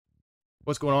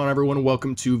What's going on, everyone?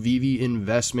 Welcome to Veve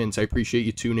Investments. I appreciate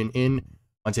you tuning in.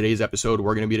 On today's episode,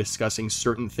 we're going to be discussing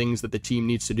certain things that the team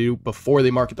needs to do before they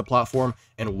market the platform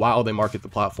and while they market the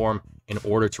platform in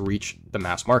order to reach the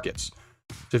mass markets.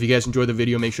 So if you guys enjoyed the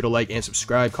video, make sure to like and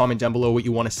subscribe. Comment down below what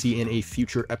you want to see in a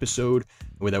future episode.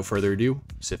 And without further ado,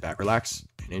 sit back, relax,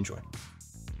 and enjoy.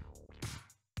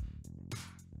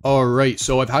 All right,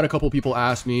 so I've had a couple people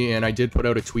ask me, and I did put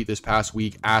out a tweet this past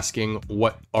week asking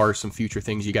what are some future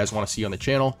things you guys want to see on the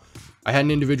channel. I had an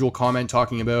individual comment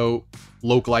talking about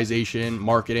localization,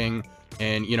 marketing,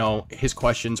 and, you know, his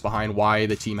questions behind why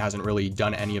the team hasn't really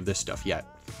done any of this stuff yet.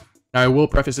 Now, I will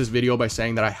preface this video by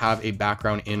saying that I have a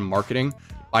background in marketing.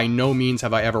 By no means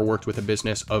have I ever worked with a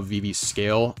business of Veve's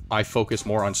scale. I focus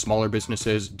more on smaller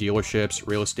businesses, dealerships,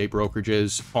 real estate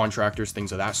brokerages, contractors,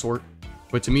 things of that sort.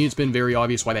 But to me, it's been very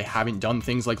obvious why they haven't done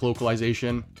things like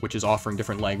localization, which is offering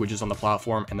different languages on the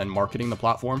platform and then marketing the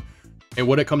platform. And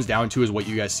what it comes down to is what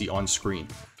you guys see on screen.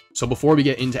 So before we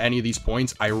get into any of these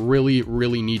points, I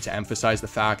really need to emphasize the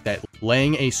fact that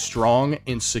laying a strong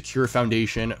and secure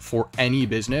foundation for any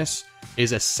business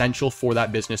is essential for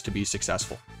that business to be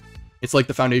successful. It's like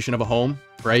the foundation of a home,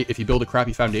 right? If you build a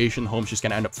crappy foundation, the home's just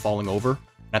going to end up falling over.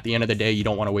 And at the end of the day, you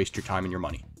don't want to waste your time and your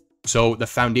money. So the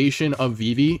foundation of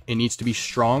Veve, it needs to be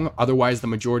strong. Otherwise, the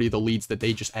majority of the leads that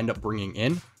they just end up bringing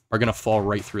in are going to fall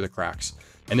right through the cracks.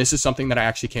 And this is something that I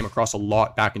actually came across a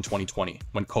lot back in 2020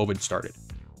 when COVID started.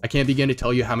 I can't begin to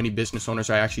tell you how many business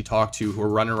owners I actually talked to who are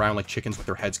running around like chickens with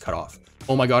their heads cut off.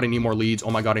 Oh my God, I need more leads.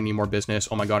 Oh my God, I need more business.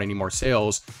 Oh my God, I need more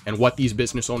sales. And what these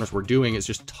business owners were doing is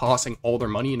just tossing all their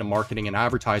money into marketing and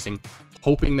advertising,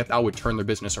 hoping that that would turn their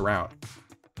business around.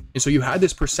 And so you had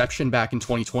this perception back in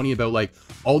 2020 about like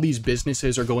all these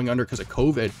businesses are going under because of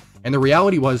COVID. And the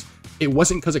reality was it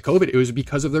wasn't because of COVID. It was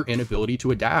because of their inability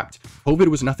to adapt. COVID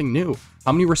was nothing new.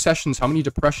 How many recessions, how many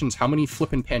depressions, how many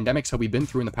flipping pandemics have we been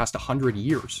through in the past 100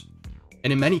 years?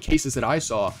 And in many cases that I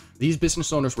saw, these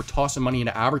business owners were tossing money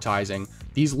into advertising.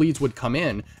 These leads would come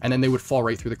in and then they would fall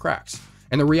right through the cracks.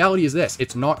 And the reality is this,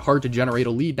 it's not hard to generate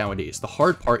a lead nowadays. The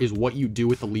hard part is what you do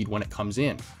with the lead when it comes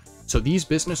in. So these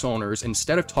business owners,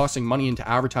 instead of tossing money into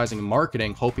advertising and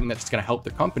marketing, hoping that it's going to help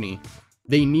their company,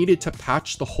 they needed to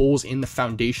patch the holes in the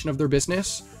foundation of their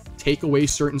business, take away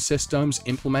certain systems,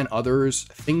 implement others,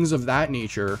 things of that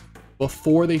nature,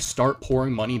 before they start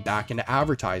pouring money back into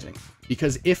advertising.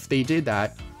 Because if they did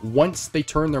that, once they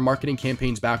turn their marketing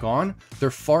campaigns back on,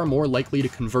 they're far more likely to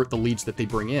convert the leads that they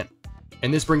bring in.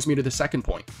 And this brings me to the second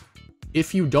point.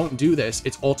 If you don't do this,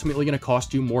 it's ultimately going to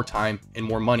cost you more time and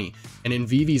more money. And in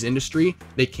Veve's industry,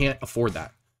 they can't afford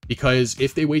that. Because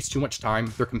if they waste too much time,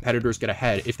 their competitors get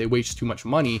ahead. If they waste too much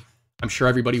money, I'm sure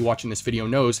everybody watching this video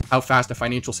knows how fast a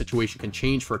financial situation can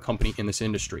change for a company in this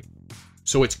industry.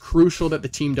 So it's crucial that the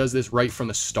team does this right from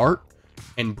the start.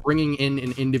 And bringing in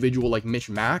an individual like Mitch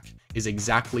Mack is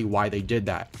exactly why they did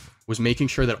that. Was making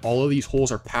sure that all of these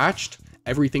holes are patched,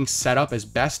 everything's set up as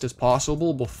best as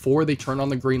possible before they turn on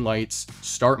the green lights,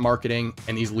 start marketing,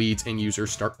 and these leads and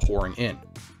users start pouring in.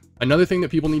 Another thing that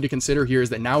people need to consider here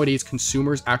is that nowadays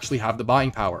consumers actually have the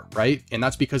buying power, right? And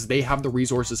that's because they have the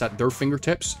resources at their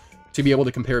fingertips to be able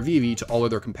to compare Veve to all of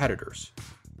their competitors.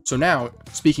 So now,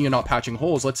 speaking of not patching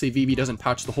holes, let's say Veve doesn't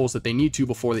patch the holes that they need to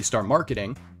before they start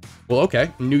marketing. Well,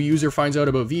 okay, new user finds out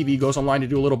about Veve, goes online to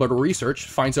do a little bit of research,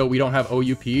 finds out we don't have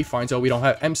OUP, finds out we don't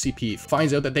have MCP,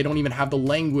 finds out that they don't even have the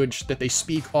language that they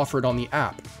speak offered on the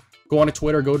app. Go on to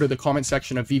Twitter, go to the comment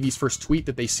section of Veve's first tweet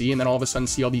that they see, and then all of a sudden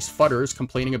see all these fudders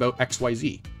complaining about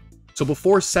XYZ. So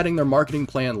before setting their marketing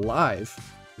plan live,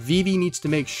 Veve needs to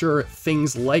make sure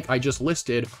things like I just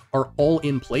listed are all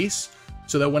in place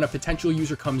so that when a potential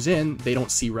user comes in, they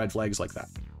don't see red flags like that.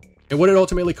 And what it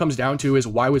ultimately comes down to is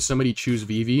why would somebody choose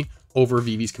Veve over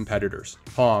Veve's competitors?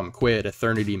 Palm, Quid,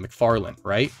 Eternity, McFarlane,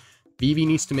 right? Veve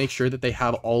needs to make sure that they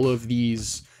have all of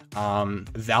these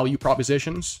value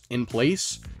propositions in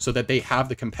place so that they have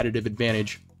the competitive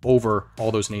advantage over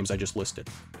all those names I just listed.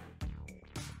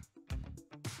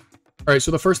 All right,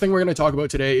 so the first thing we're going to talk about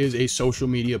today is a social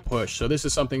media push. So this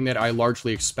is something that I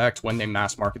largely expect when they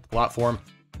mass market the platform.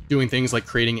 Doing things like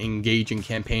creating engaging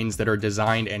campaigns that are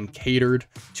designed and catered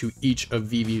to each of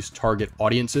Veve's target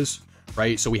audiences,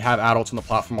 right? So we have adults on the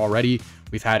platform already.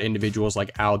 We've had individuals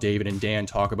like Al, David, and Dan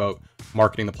talk about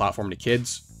marketing the platform to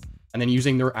kids, and then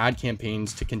using their ad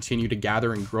campaigns to continue to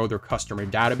gather and grow their customer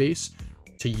database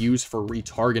to use for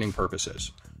retargeting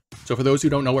purposes. So for those who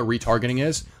don't know what retargeting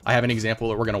is, I have an example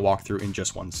that we're going to walk through in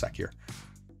just one sec here.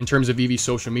 In terms of Veve's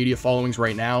social media followings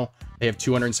right now, they have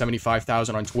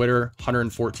 275,000 on Twitter,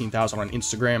 114,000 on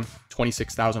Instagram,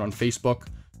 26,000 on Facebook,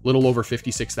 little over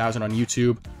 56,000 on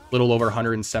YouTube, little over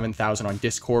 107,000 on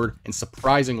Discord, and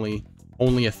surprisingly,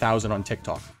 only 1,000 on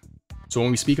TikTok. So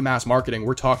when we speak of mass marketing,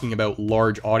 we're talking about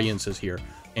large audiences here.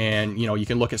 And, you know, you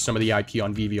can look at some of the IP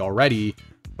on Veve already.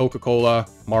 Coca-Cola,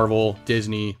 Marvel,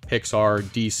 Disney, Pixar,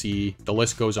 DC, the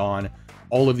list goes on.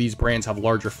 All of these brands have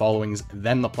larger followings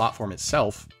than the platform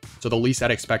itself. So the least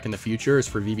I'd expect in the future is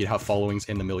for Veve to have followings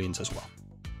in the millions as well.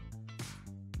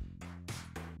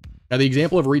 Now, the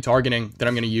example of retargeting that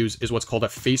I'm going to use is what's called a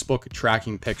Facebook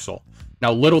tracking pixel.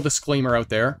 Now, little disclaimer out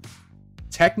there.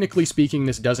 Technically speaking,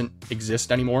 this doesn't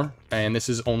exist anymore, and this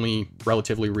is only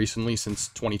relatively recently, since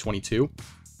 2022.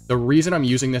 The reason I'm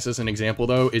using this as an example,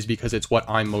 though, is because it's what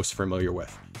I'm most familiar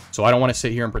with. So I don't want to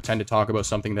sit here and pretend to talk about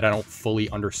something that I don't fully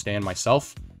understand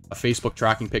myself. A Facebook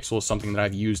tracking pixel is something that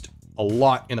I've used a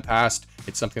lot in the past.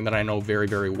 It's something that I know very,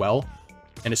 very well.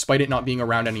 And despite it not being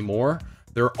around anymore,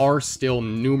 there are still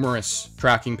numerous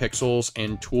tracking pixels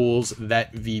and tools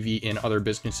that Veve and other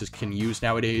businesses can use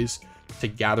nowadays to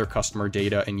gather customer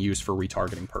data and use for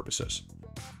retargeting purposes.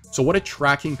 So what a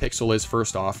tracking pixel is,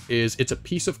 first off, is it's a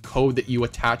piece of code that you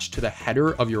attach to the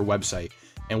header of your website.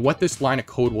 And what this line of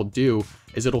code will do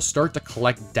is it'll start to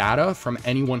collect data from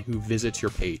anyone who visits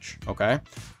your page, okay?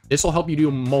 This will help you do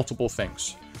multiple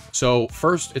things. So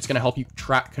first, it's gonna help you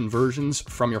track conversions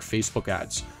from your Facebook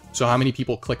ads. So how many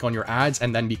people click on your ads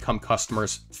and then become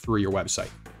customers through your website.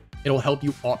 It'll help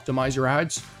you optimize your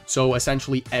ads. So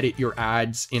essentially edit your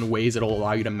ads in ways that'll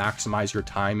allow you to maximize your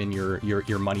time and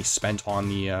your money spent on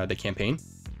the campaign.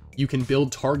 You can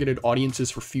build targeted audiences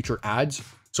for future ads.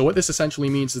 So what this essentially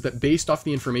means is that based off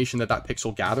the information that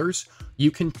pixel gathers,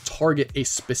 you can target a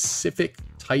specific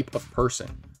type of person,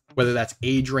 whether that's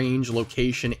age range,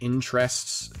 location,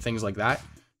 interests, things like that.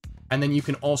 And then you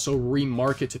can also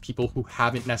remarket to people who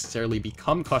haven't necessarily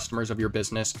become customers of your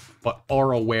business, but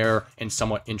are aware and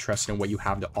somewhat interested in what you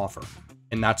have to offer.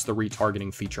 And that's the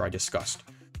retargeting feature I discussed.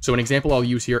 So an example I'll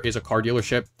use here is a car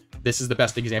dealership. This is the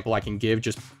best example I can give,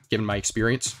 just given my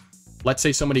experience. Let's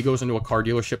say somebody goes into a car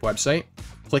dealership website,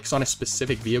 clicks on a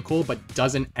specific vehicle, but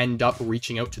doesn't end up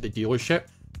reaching out to the dealership.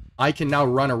 I can now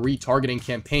run a retargeting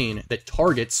campaign that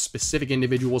targets specific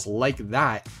individuals like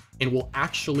that and will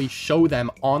actually show them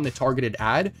on the targeted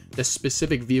ad the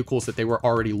specific vehicles that they were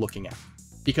already looking at.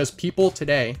 Because people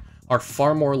today are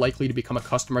far more likely to become a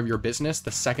customer of your business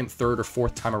the second, third, or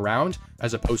fourth time around,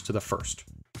 as opposed to the first.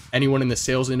 Anyone in the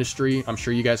sales industry, I'm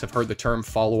sure you guys have heard the term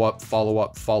follow up, follow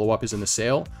up, follow up is in the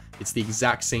sale. It's the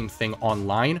exact same thing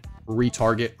online.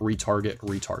 Retarget, retarget,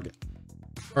 retarget.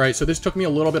 All right, so this took me a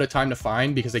little bit of time to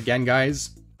find because, again,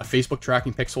 guys, a Facebook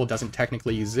tracking pixel doesn't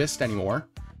technically exist anymore.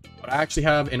 But I actually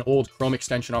have an old Chrome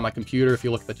extension on my computer. If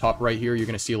you look at the top right here, you're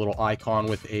going to see a little icon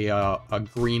with a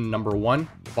green number 1,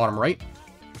 bottom right.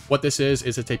 What this is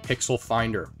it's a pixel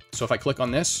finder. So if I click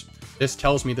on this, this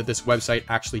tells me that this website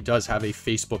actually does have a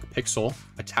Facebook pixel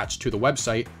attached to the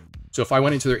website. So if I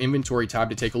went into their inventory tab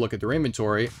to take a look at their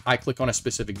inventory, I click on a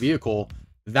specific vehicle,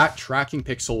 that tracking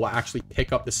pixel will actually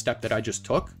pick up the step that I just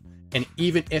took. And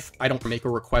even if I don't make a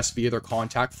request via their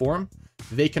contact form,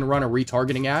 they can run a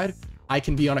retargeting ad. I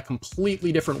can be on a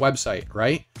completely different website,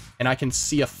 right? And I can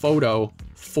see a photo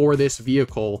for this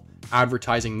vehicle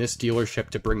advertising this dealership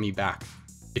to bring me back.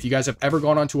 If you guys have ever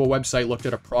gone onto a website, looked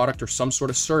at a product or some sort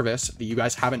of service that you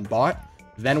guys haven't bought,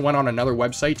 then went on another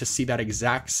website to see that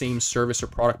exact same service or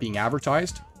product being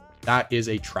advertised, that is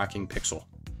a tracking pixel.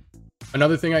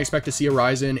 Another thing I expect to see a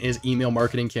rise in is email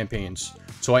marketing campaigns.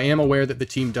 So I am aware that the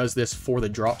team does this for the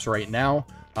drops right now.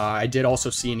 I did also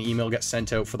see an email get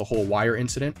sent out for the whole Wire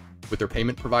incident with their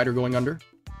payment provider going under.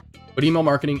 But email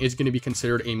marketing is going to be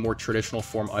considered a more traditional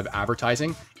form of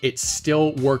advertising. It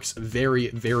still works very,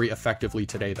 very effectively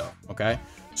today though, okay?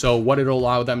 So what it'll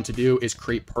allow them to do is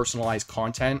create personalized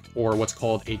content, or what's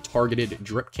called a targeted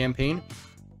drip campaign.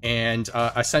 And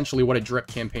essentially what a drip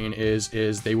campaign is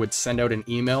they would send out an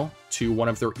email to one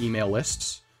of their email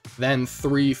lists. Then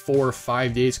 3, 4,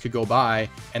 5 days could go by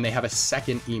and they have a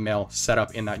second email set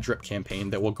up in that drip campaign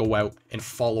that will go out and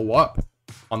follow up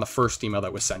on the first email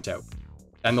that was sent out.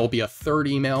 Then there'll be a third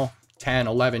email 10,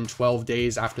 11, 12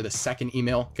 days after the second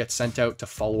email gets sent out to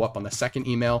follow up on the second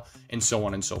email, and so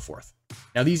on and so forth.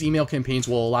 Now, these email campaigns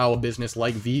will allow a business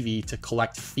like Veve to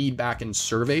collect feedback and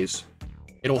surveys.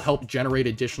 It'll help generate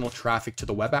additional traffic to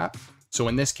the web app. So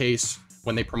in this case,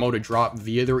 when they promote a drop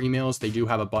via their emails, they do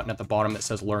have a button at the bottom that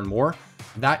says learn more.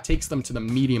 That takes them to the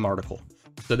Medium article.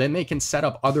 So then they can set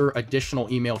up other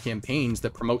additional email campaigns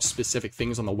that promote specific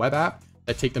things on the web app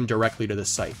that take them directly to the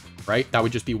site, right? That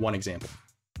would just be one example.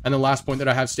 And the last point that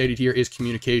I have stated here is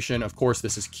communication. Of course,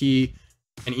 this is key.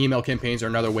 And email campaigns are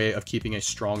another way of keeping a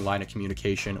strong line of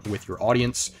communication with your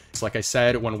audience. It's like I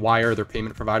said, when Wire, their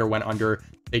payment provider, went under,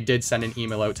 they did send an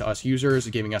email out to us users,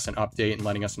 giving us an update and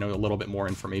letting us know a little bit more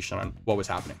information on what was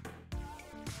happening.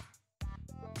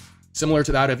 Similar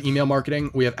to that of email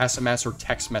marketing, we have SMS or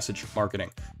text message marketing.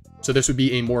 So this would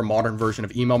be a more modern version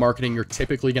of email marketing. You're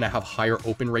typically going to have higher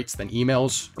open rates than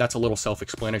emails. That's a little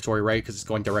self-explanatory, right? Because it's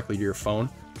going directly to your phone.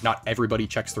 Not everybody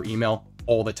checks their email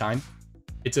all the time.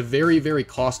 It's a very, very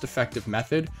cost-effective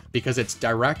method because it's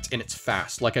direct and it's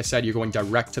fast. Like I said, you're going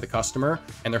direct to the customer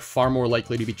and they're far more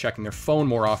likely to be checking their phone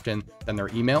more often than their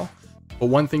email. But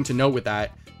one thing to note with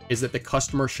that is that the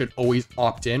customer should always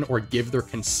opt in or give their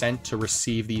consent to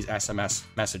receive these SMS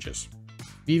messages.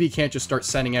 Veve can't just start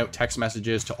sending out text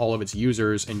messages to all of its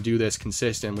users and do this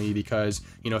consistently because,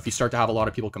 if you start to have a lot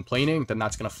of people complaining, then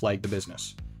that's going to flag the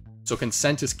business. So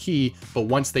consent is key, but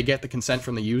once they get the consent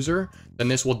from the user, then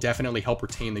this will definitely help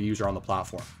retain the user on the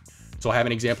platform. So I have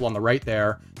an example on the right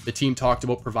there. The team talked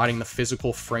about providing the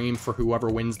physical frame for whoever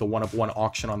wins the one-of-one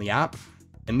auction on the app.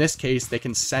 In this case, they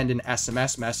can send an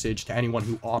SMS message to anyone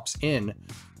who opts in.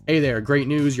 Hey there, great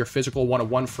news, your physical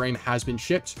one-of-one frame has been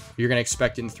shipped. You're going to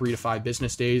expect it in 3 to 5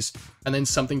 business days. And then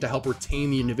something to help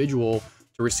retain the individual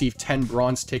to receive 10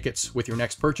 bronze tickets with your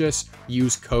next purchase.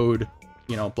 Use code,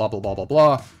 blah, blah, blah, blah,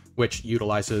 blah, which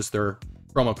utilizes their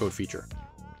promo code feature.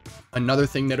 Another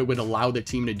thing that it would allow the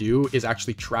team to do is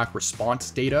actually track response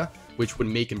data, which would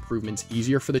make improvements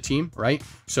easier for the team, right?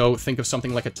 So think of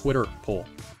something like a Twitter poll.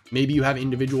 Maybe you have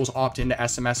individuals opt into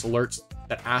SMS alerts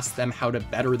that ask them how to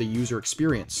better the user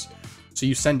experience. So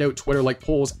you send out Twitter-like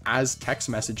polls as text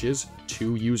messages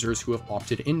to users who have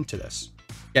opted into this.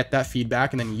 Get that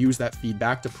feedback and then use that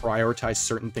feedback to prioritize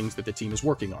certain things that the team is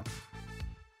working on.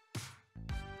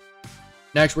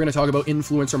 Next, we're going to talk about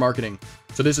influencer marketing.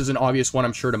 So this is an obvious one,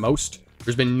 I'm sure, to most.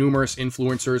 There's been numerous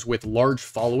influencers with large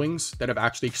followings that have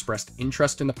actually expressed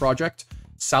interest in the project.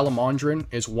 Salamandrin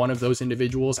is one of those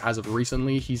individuals as of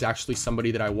recently. He's actually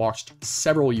somebody that I watched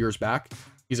several years back.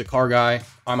 He's a car guy.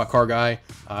 I'm a car guy.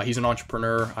 He's an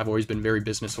entrepreneur. I've always been very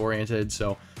business oriented,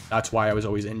 so that's why I was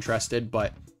always interested.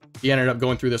 But he ended up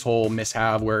going through this whole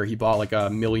mishap where he bought like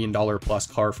 $1 million plus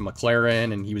car from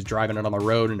McLaren and he was driving it on the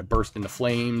road and it burst into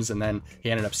flames. And then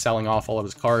he ended up selling off all of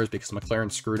his cars because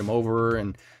McLaren screwed him over.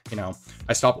 And,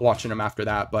 I stopped watching him after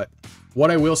that. But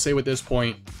what I will say with this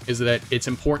point is that it's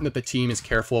important that the team is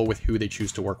careful with who they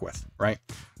choose to work with, right?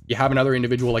 You have another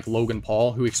individual like Logan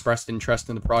Paul who expressed interest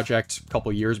in the project a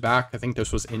couple years back. I think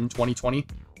this was in 2020.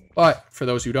 But for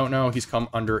those who don't know, he's come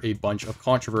under a bunch of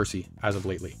controversy as of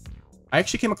lately. I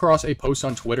actually came across a post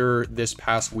on Twitter this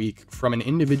past week from an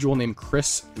individual named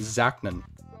Chris Zachman,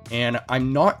 and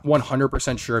I'm not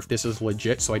 100% sure if this is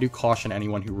legit, so I do caution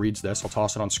anyone who reads this. I'll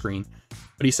toss it on screen.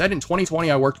 But he said, in 2020,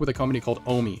 I worked with a company called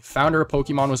ecomi. Founder of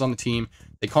Pokemon was on the team.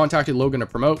 They contacted Logan to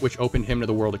promote, which opened him to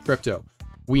the world of crypto.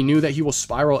 We knew that he will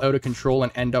spiral out of control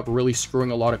and end up really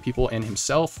screwing a lot of people and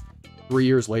himself. 3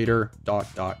 years later, ...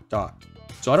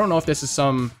 So I don't know if this is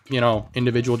some,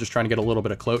 individual just trying to get a little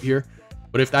bit of clout here.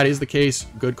 But if that is the case,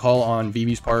 good call on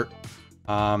Veve's part.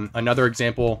 Another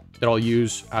example that I'll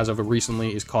use as of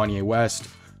recently is Kanye West.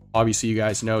 Obviously, you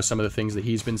guys know some of the things that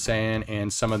he's been saying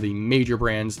and some of the major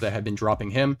brands that have been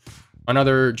dropping him.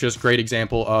 Another just great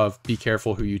example of be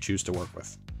careful who you choose to work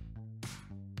with.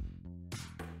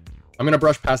 I'm going to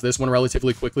brush past this one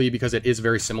relatively quickly because it is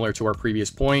very similar to our previous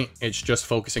point. It's just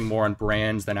focusing more on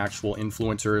brands than actual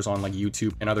influencers on like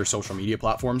YouTube and other social media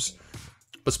platforms.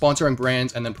 But sponsoring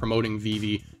brands and then promoting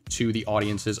Veve to the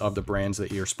audiences of the brands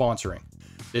that you're sponsoring.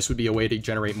 This would be a way to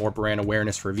generate more brand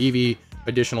awareness for Veve,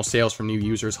 additional sales from new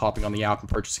users hopping on the app and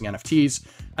purchasing NFTs,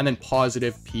 and then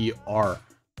positive PR.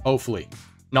 Hopefully.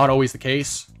 Not always the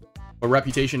case, but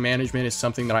reputation management is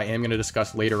something that I am going to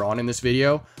discuss later on in this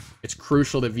video. It's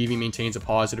crucial that Veve maintains a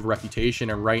positive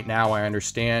reputation, and right now I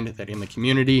understand that in the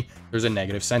community, there's a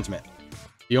negative sentiment.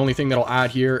 The only thing that I'll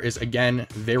add here is, again,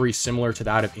 very similar to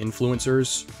that of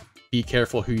influencers. Be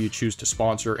careful who you choose to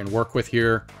sponsor and work with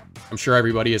here. I'm sure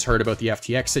everybody has heard about the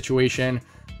FTX situation.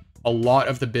 A lot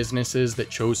of the businesses that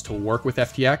chose to work with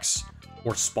FTX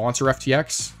or sponsor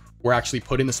FTX were actually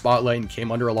put in the spotlight and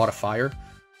came under a lot of fire.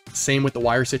 Same with the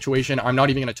Wire situation. I'm not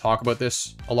even going to talk about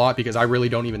this a lot because I really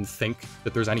don't even think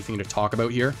that there's anything to talk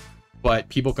about here. But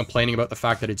people complaining about the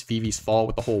fact that it's Veve's fault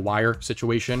with the whole Wire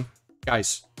situation.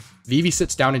 Guys, Veve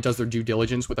sits down and does their due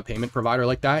diligence with a payment provider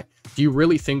like that. Do you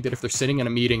really think that if they're sitting in a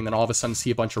meeting and then all of a sudden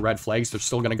see a bunch of red flags, they're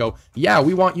still going to go, yeah,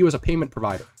 we want you as a payment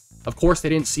provider? Of course, they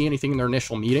didn't see anything in their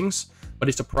initial meetings, but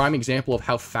it's a prime example of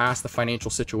how fast the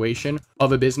financial situation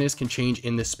of a business can change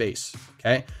in this space,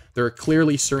 okay? There are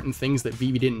clearly certain things that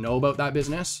Veve didn't know about that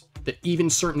business that even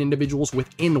certain individuals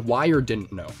within Wire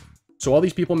didn't know. So all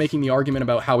these people making the argument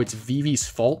about how it's Veve's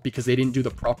fault because they didn't do the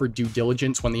proper due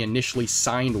diligence when they initially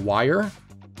signed Wire,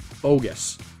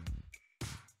 bogus.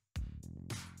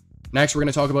 Next, we're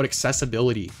going to talk about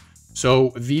accessibility. So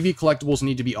Veve collectibles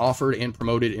need to be offered and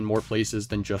promoted in more places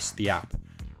than just the app.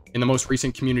 In the most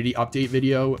recent community update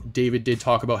video, David did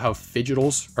talk about how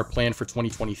fidgetals are planned for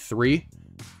 2023.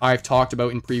 I've talked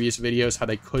about in previous videos how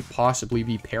they could possibly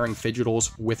be pairing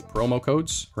fidgetals with promo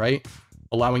codes, right?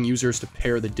 Allowing users to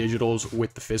pair the digitals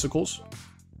with the physicals.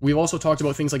 We've also talked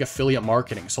about things like affiliate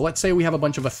marketing. So let's say we have a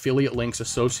bunch of affiliate links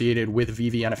associated with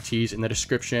Veve NFTs in the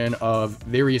description of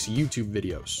various YouTube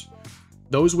videos.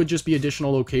 Those would just be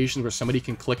additional locations where somebody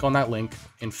can click on that link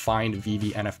and find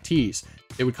Veve NFTs.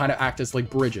 It would kind of act as like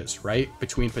bridges, right?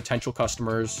 Between potential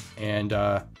customers and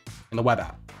the web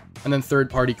app. And then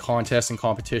third-party contests and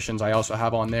competitions I also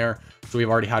have on there. So we've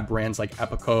already had brands like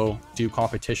Epico do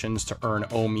competitions to earn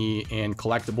ecomi and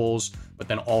collectibles, but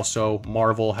then also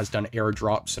Marvel has done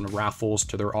airdrops and raffles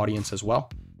to their audience as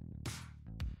well.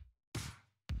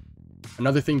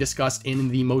 Another thing discussed in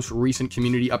the most recent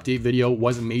community update video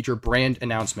was major brand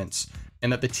announcements,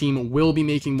 and that the team will be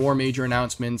making more major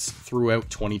announcements throughout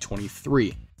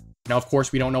 2023. Now, of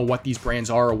course, we don't know what these brands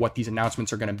are or what these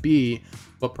announcements are going to be,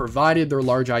 but provided they're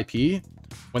large IP,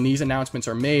 when these announcements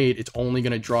are made, it's only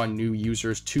going to draw new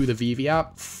users to the Veve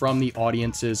app from the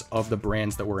audiences of the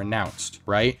brands that were announced,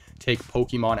 right? Take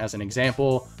Pokemon as an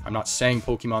example. I'm not saying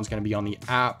Pokemon's going to be on the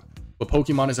app, but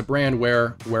Pokemon is a brand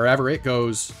where wherever it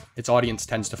goes, its audience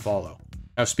tends to follow.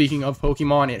 Now, speaking of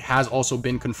Pokemon, it has also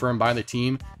been confirmed by the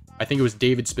team. I think it was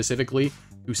David specifically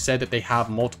who said that they have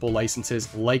multiple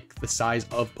licenses like the size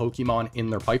of Pokemon in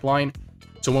their pipeline.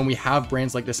 So when we have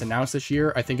brands like this announced this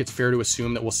year, I think it's fair to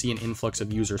assume that we'll see an influx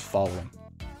of users following.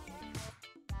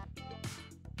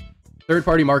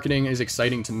 Third-party marketing is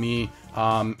exciting to me.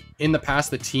 In the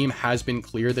past, the team has been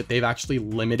clear that they've actually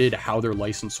limited how their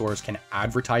licensors can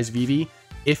advertise Veve,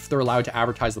 if they're allowed to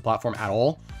advertise the platform at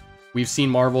all. We've seen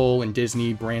Marvel and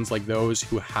Disney, brands like those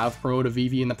who have promoted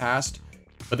Veve in the past,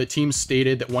 but the team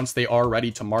stated that once they are ready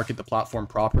to market the platform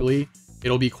properly,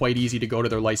 it'll be quite easy to go to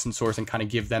their licensors and kind of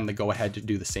give them the go-ahead to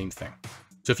do the same thing.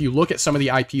 So if you look at some of the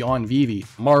IP on Veve,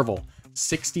 Marvel,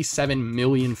 67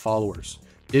 million followers.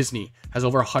 Disney has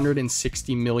over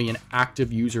 160 million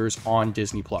active users on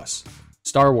Disney+.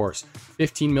 Star Wars,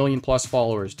 15 million plus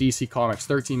followers. DC Comics,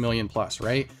 13 million plus,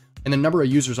 right? And the number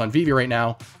of users on Veve right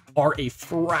now are a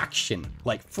fraction,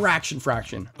 like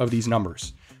fraction of these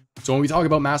numbers. So when we talk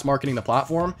about mass marketing the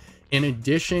platform, in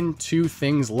addition to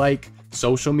things like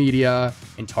social media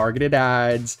and targeted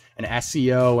ads and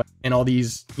SEO and all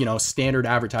these, standard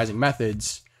advertising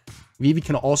methods, Veve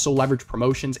can also leverage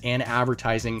promotions and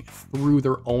advertising through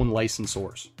their own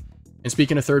licensors. And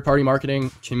speaking of third-party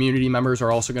marketing, community members are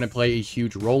also going to play a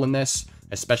huge role in this,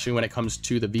 especially when it comes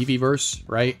to the Veveverse,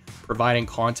 right? Providing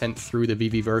content through the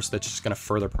Veveverse that's just going to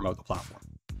further promote the platform.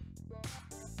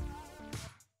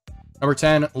 Number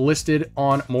 10, listed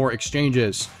on more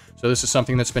exchanges. So this is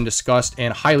something that's been discussed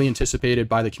and highly anticipated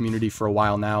by the community for a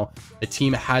while now. The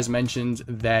team has mentioned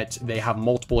that they have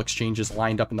multiple exchanges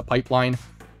lined up in the pipeline.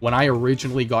 When I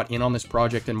originally got in on this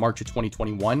project in March of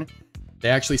 2021, they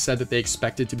actually said that they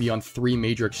expected to be on 3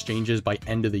 major exchanges by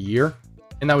end of the year,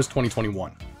 and that was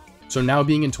 2021. So now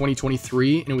being in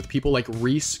 2023, and with people like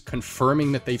Reese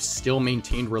confirming that they've still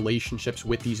maintained relationships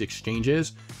with these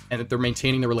exchanges, and that they're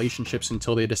maintaining the relationships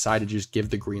until they decide to just give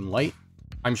the green light,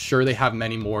 I'm sure they have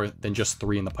many more than just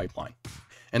 3 in the pipeline.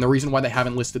 And the reason why they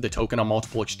haven't listed the token on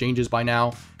multiple exchanges by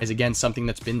now is, again, something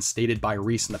that's been stated by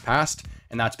Reese in the past,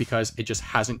 and that's because it just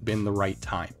hasn't been the right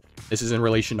time. This is in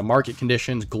relation to market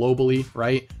conditions globally,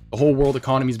 right? The whole world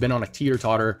economy's been on a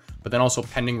teeter-totter, but then also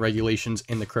pending regulations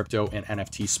in the crypto and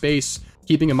NFT space,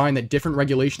 keeping in mind that different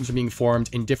regulations are being formed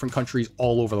in different countries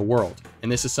all over the world.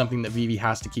 And this is something that Veve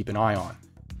has to keep an eye on.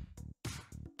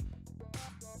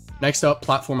 Next up,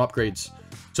 platform upgrades.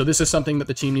 So this is something that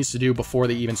the team needs to do before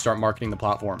they even start marketing the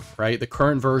platform, right? The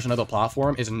current version of the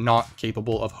platform is not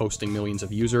capable of hosting millions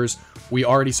of users. We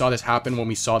already saw this happen when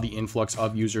we saw the influx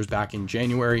of users back in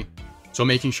January. So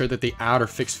making sure that they add or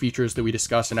fix features that we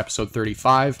discussed in episode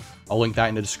 35, I'll link that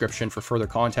in the description for further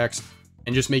context,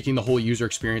 and just making the whole user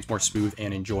experience more smooth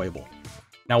and enjoyable.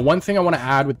 Now, one thing I want to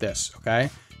add with this, okay?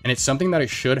 And it's something that I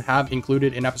should have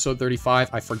included in episode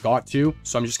 35. I forgot to,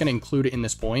 so I'm just going to include it in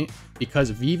this point because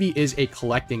Veve is a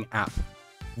collecting app.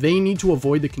 They need to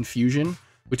avoid the confusion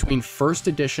between first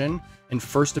edition and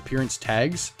first appearance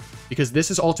tags because this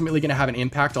is ultimately going to have an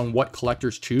impact on what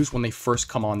collectors choose when they first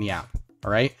come on the app. All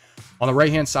right. On the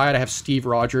right hand side, I have Steve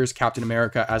Rogers, Captain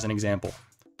America, as an example.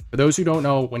 For those who don't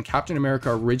know, when Captain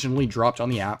America originally dropped on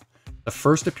the app, The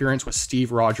first appearance was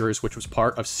Steve Rogers, which was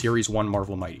part of Series 1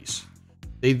 Marvel Mighties.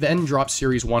 They then dropped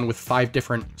Series 1 with 5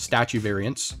 different statue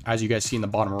variants, as you guys see in the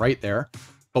bottom right there.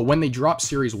 But when they dropped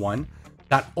Series 1,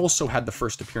 that also had the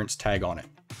first appearance tag on it.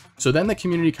 So then the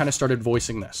community kind of started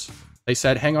voicing this. They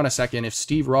said, hang on a second, if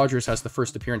Steve Rogers has the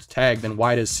first appearance tag, then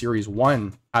why does Series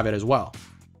 1 have it as well?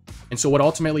 And so what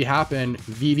ultimately happened,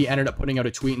 Veve ended up putting out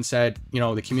a tweet and said, you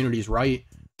know, the community's right.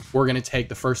 We're going to take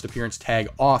the first appearance tag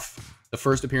off. The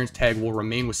first appearance tag will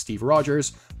remain with Steve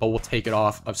Rogers, but we'll take it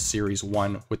off of Series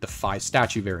 1 with the 5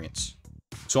 statue variants.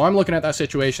 So I'm looking at that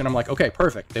situation. I'm like, okay,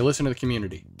 perfect. They listen to the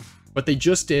community. But they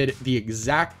just did the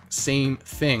exact same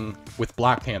thing with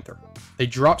Black Panther. They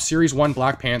dropped Series 1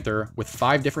 Black Panther with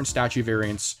 5 different statue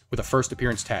variants with a first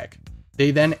appearance tag.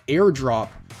 They then airdrop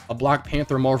a Black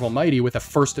Panther Marvel Mighty with a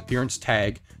first appearance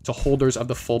tag to holders of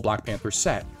the full Black Panther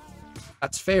set.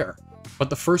 That's fair. But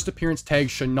the first appearance tag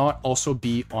should not also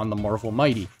be on the Marvel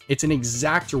Mighty. It's an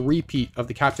exact repeat of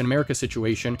the Captain America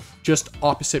situation, just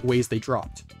opposite ways they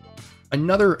dropped.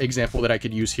 Another example that I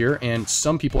could use here, and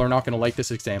some people are not going to like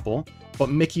this example, but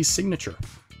Mickey's signature.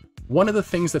 One of the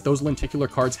things that those lenticular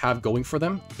cards have going for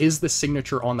them is the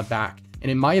signature on the back.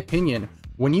 And in my opinion,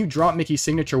 when you drop Mickey's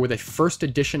signature with a first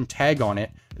edition tag on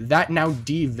it, that now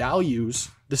devalues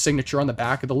the signature on the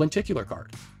back of the lenticular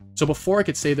card. So before I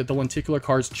could say that the lenticular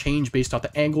cards change based off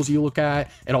the angles you look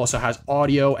at, it also has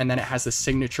audio, and then it has the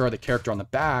signature of the character on the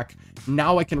back.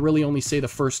 Now I can really only say the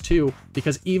first two,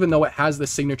 because even though it has the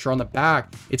signature on the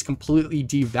back, it's completely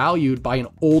devalued by an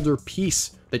older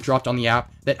piece that dropped on the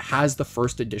app that has the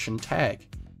first edition tag.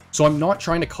 So I'm not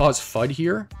trying to cause FUD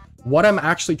here. What I'm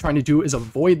actually trying to do is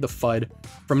avoid the FUD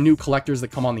from new collectors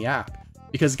that come on the app.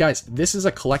 Because guys, this is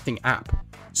a collecting app.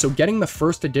 So getting the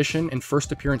first edition and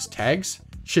first appearance tags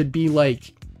should be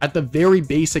like, at the very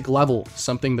basic level,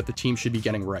 something that the team should be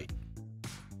getting right.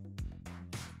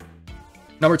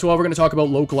 Number 12, we're going to talk about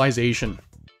localization.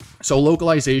 So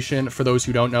localization, for those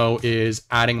who don't know, is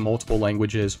adding multiple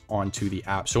languages onto the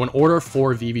app. So in order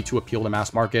for Veve to appeal to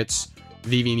mass markets,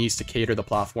 Veve needs to cater the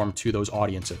platform to those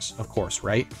audiences, of course,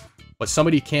 right? But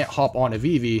somebody can't hop on a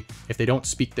Veve if they don't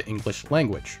speak the English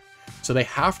language. So they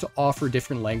have to offer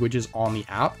different languages on the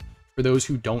app for those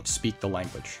who don't speak the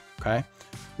language, okay?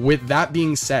 With that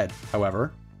being said,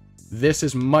 however, this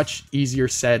is much easier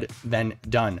said than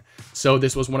done. So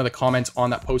this was one of the comments on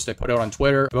that post I put out on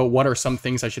Twitter about what are some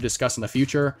things I should discuss in the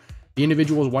future. The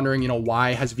individual was wondering, you know,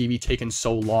 why has Veve taken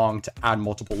so long to add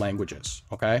multiple languages,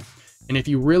 okay? And if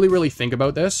you really think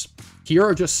about this, here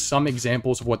are just some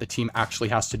examples of what the team actually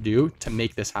has to do to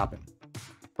make this happen.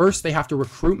 First, they have to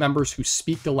recruit members who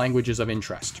speak the languages of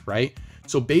interest, right?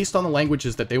 So based on the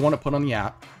languages that they want to put on the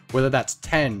app, whether that's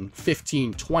 10,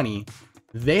 15, 20,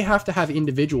 they have to have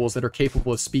individuals that are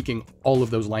capable of speaking all of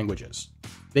those languages.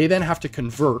 They then have to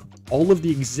convert all of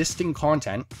the existing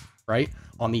content, right,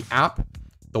 on the app,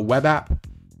 the web app,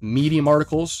 Medium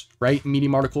articles, right?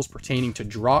 Medium articles pertaining to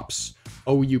drops,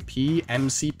 OUP,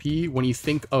 MCP. When you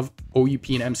think of OUP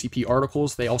and MCP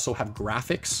articles, they also have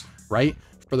graphics, right?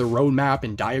 For the roadmap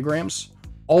and diagrams.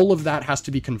 All of that has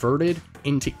to be converted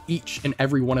into each and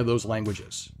every one of those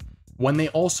languages. When they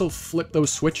also flip those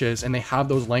switches and they have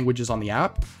those languages on the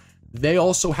app, they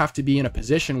also have to be in a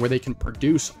position where they can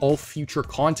produce all future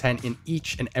content in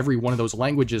each and every one of those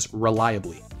languages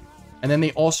reliably. And then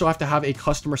they also have to have a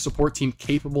customer support team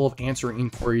capable of answering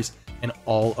inquiries in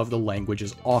all of the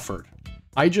languages offered.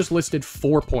 I just listed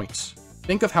 4 points.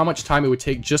 Think of how much time it would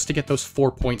take just to get those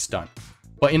 4 points done.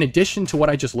 But in addition to what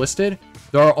I just listed,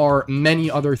 there are many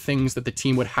other things that the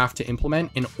team would have to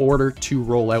implement in order to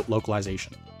roll out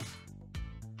localization.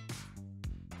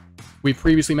 We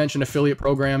previously mentioned affiliate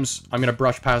programs. I'm going to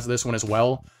brush past this one as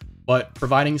well, but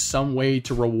providing some way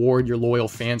to reward your loyal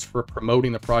fans for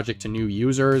promoting the project to new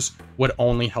users would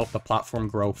only help the platform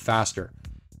grow faster.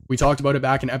 We talked about it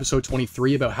back in episode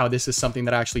 23 about how this is something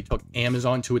that actually took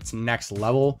Amazon to its next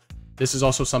level. This is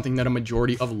also something that a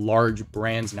majority of large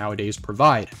brands nowadays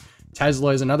provide.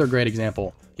 Tesla is another great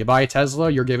example. You buy a Tesla,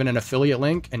 you're given an affiliate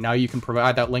link, and now you can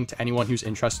provide that link to anyone who's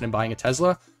interested in buying a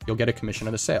Tesla. You'll get a commission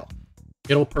of the sale.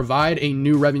 It'll provide a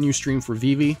new revenue stream for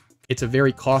Veve. It's a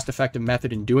very cost-effective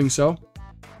method in doing so.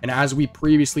 And as we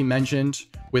previously mentioned,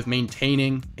 with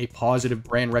maintaining a positive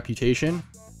brand reputation,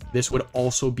 this would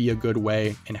also be a good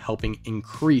way in helping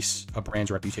increase a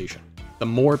brand's reputation. The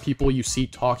more people you see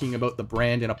talking about the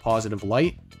brand in a positive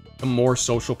light, the more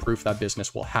social proof that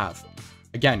business will have.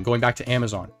 Again, going back to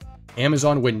Amazon.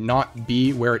 Amazon would not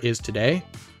be where it is today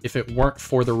if it weren't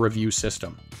for the review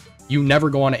system. You never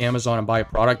go on Amazon and buy a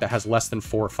product that has less than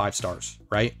 4 or 5 stars,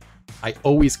 right? I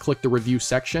always click the review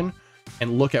section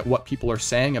and look at what people are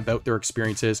saying about their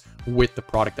experiences with the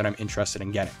product that I'm interested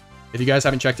in getting. If you guys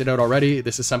haven't checked it out already,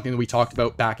 this is something that we talked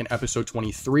about back in episode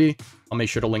 23. I'll make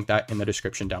sure to link that in the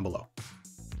description down below.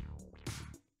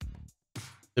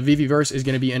 The Veveverse is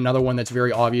going to be another one that's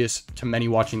very obvious to many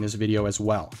watching this video as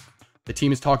well. The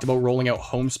team has talked about rolling out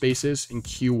home spaces in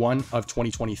Q1 of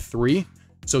 2023.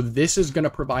 So this is going to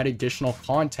provide additional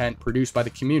content produced by the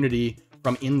community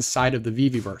from inside of the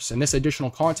Veveverse. And this additional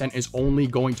content is only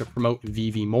going to promote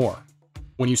Veve more.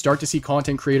 When you start to see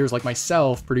content creators like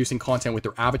myself producing content with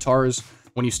their avatars,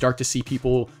 when you start to see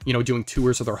people, doing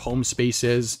tours of their home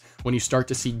spaces, when you start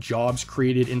to see jobs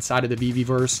created inside of the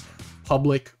Veveverse,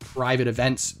 public, private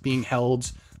events being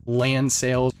held, land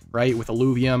sales, right, with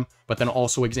Illuvium, but then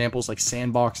also examples like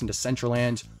Sandbox and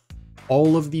Decentraland,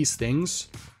 all of these things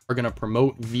are going to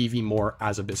promote Veve more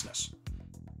as a business.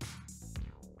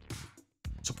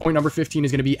 So point number 15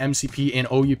 is going to be MCP and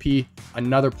OUP.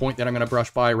 Another point that I'm going to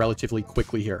brush by relatively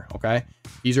quickly here, okay?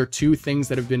 These are two things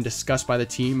that have been discussed by the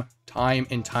team time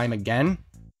and time again.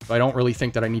 So I don't really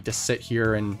think that I need to sit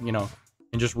here and, and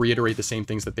just reiterate the same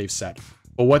things that they've said.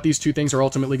 But what these two things are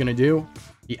ultimately going to do,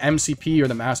 the MCP or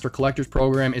the Master Collectors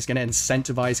Program is going to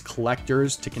incentivize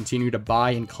collectors to continue to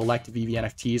buy and collect Veve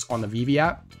NFTs on the Veve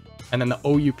app. And then the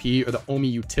OUP or the OMI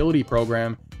Utility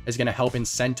Program is going to help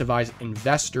incentivize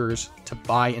investors to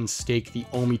buy and stake the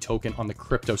OMI token on the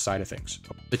crypto side of things.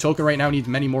 The token right now needs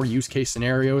many more use case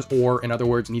scenarios, or in other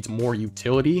words, needs more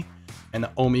utility. And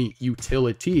the OMI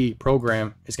Utility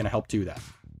Program is going to help do that.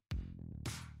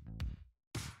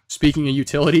 Speaking of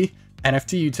utility,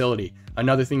 NFT utility,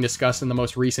 another thing discussed in the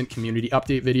most recent community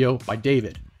update video by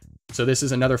David. So this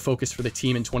is another focus for the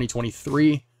team in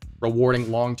 2023,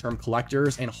 rewarding long-term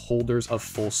collectors and holders of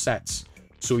full sets.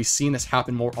 So we've seen this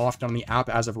happen more often on the app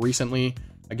as of recently.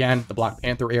 Again, the Black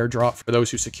Panther airdrop for those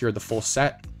who secured the full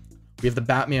set. We have the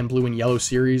Batman Blue and Yellow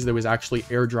series that was actually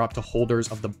airdropped to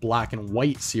holders of the Black and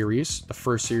White series, the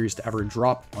first series to ever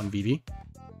drop on Veve.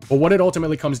 But what it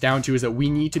ultimately comes down to is that we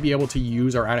need to be able to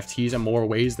use our NFTs in more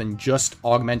ways than just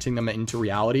augmenting them into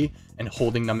reality and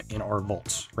holding them in our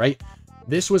vaults, right?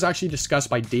 This was actually discussed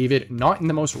by David, not in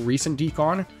the most recent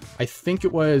decon. I think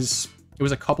it was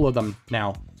a couple of them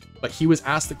now, but he was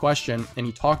asked the question and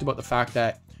he talked about the fact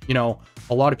that,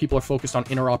 a lot of people are focused on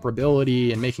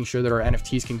interoperability and making sure that our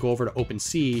NFTs can go over to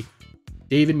OpenSea.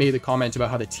 David made the comment about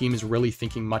how the team is really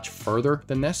thinking much further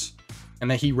than this,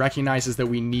 and that he recognizes that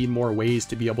we need more ways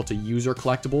to be able to use our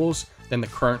collectibles than the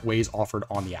current ways offered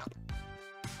on the app.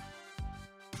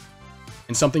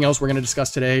 And something else we're going to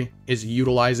discuss today is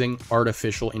utilizing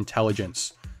artificial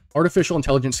intelligence. Artificial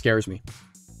intelligence scares me,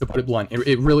 to put it blunt.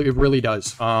 It really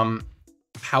does.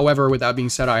 However, with that being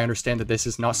said, I understand that this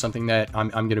is not something that I'm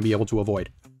going to be able to avoid.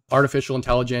 Artificial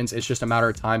intelligence, it's just a matter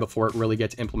of time before it really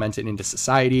gets implemented into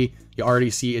society. You already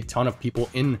see a ton of people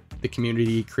in the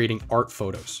community creating art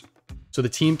photos. So the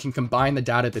team can combine the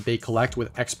data that they collect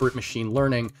with expert machine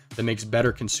learning that makes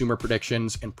better consumer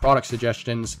predictions and product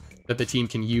suggestions that the team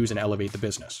can use and elevate the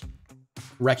business.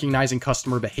 Recognizing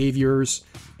customer behaviors,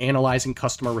 analyzing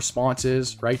customer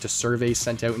responses, right, to surveys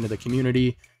sent out into the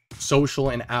community,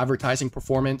 social and advertising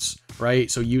performance, right?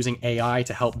 So using AI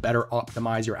to help better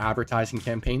optimize your advertising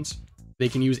campaigns. They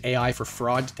can use AI for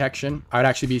fraud detection. I'd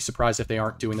actually be surprised if they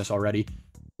aren't doing this already.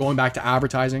 Going back to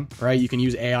advertising, right? You can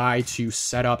use AI to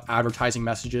set up advertising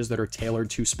messages that are tailored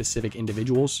to specific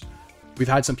individuals. We've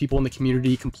had some people in the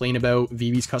community complain about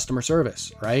Veve's customer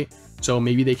service, right? So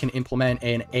maybe they can implement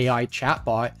an AI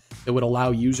chatbot that would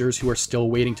allow users who are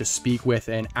still waiting to speak with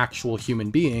an actual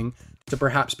human being to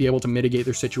perhaps be able to mitigate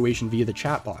their situation via the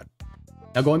chatbot.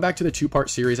 Now, going back to the two-part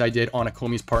series I did on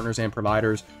ecomi's partners and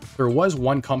providers, there was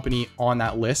one company on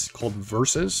that list called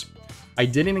Versus. I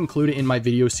didn't include it in my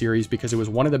video series because it was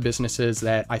one of the businesses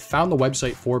that I found the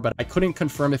website for, but I couldn't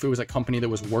confirm if it was a company that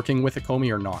was working with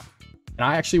ecomi or not. And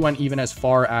I actually went even as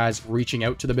far as reaching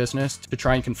out to the business to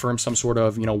try and confirm some sort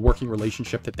of, working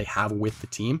relationship that they have with the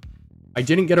team. I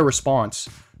didn't get a response,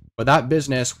 but that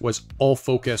business was all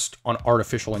focused on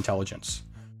artificial intelligence.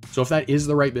 So if that is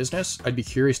the right business, I'd be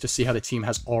curious to see how the team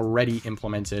has already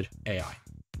implemented AI.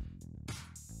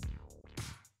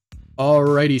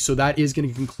 Alrighty, so that is going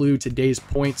to conclude today's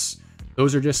points.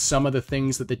 Those are just some of the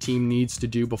things that the team needs to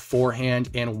do beforehand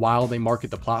and while they market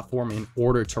the platform in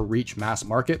order to reach mass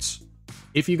markets.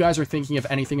 If you guys are thinking of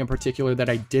anything in particular that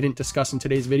I didn't discuss in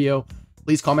today's video,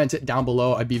 please comment it down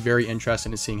below. I'd be very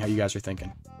interested in seeing how you guys are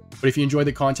thinking. But if you enjoyed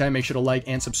the content, make sure to like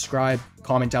and subscribe.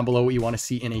 Comment down below what you want to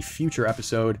see in a future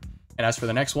episode. And as for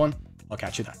the next one, I'll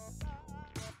catch you then.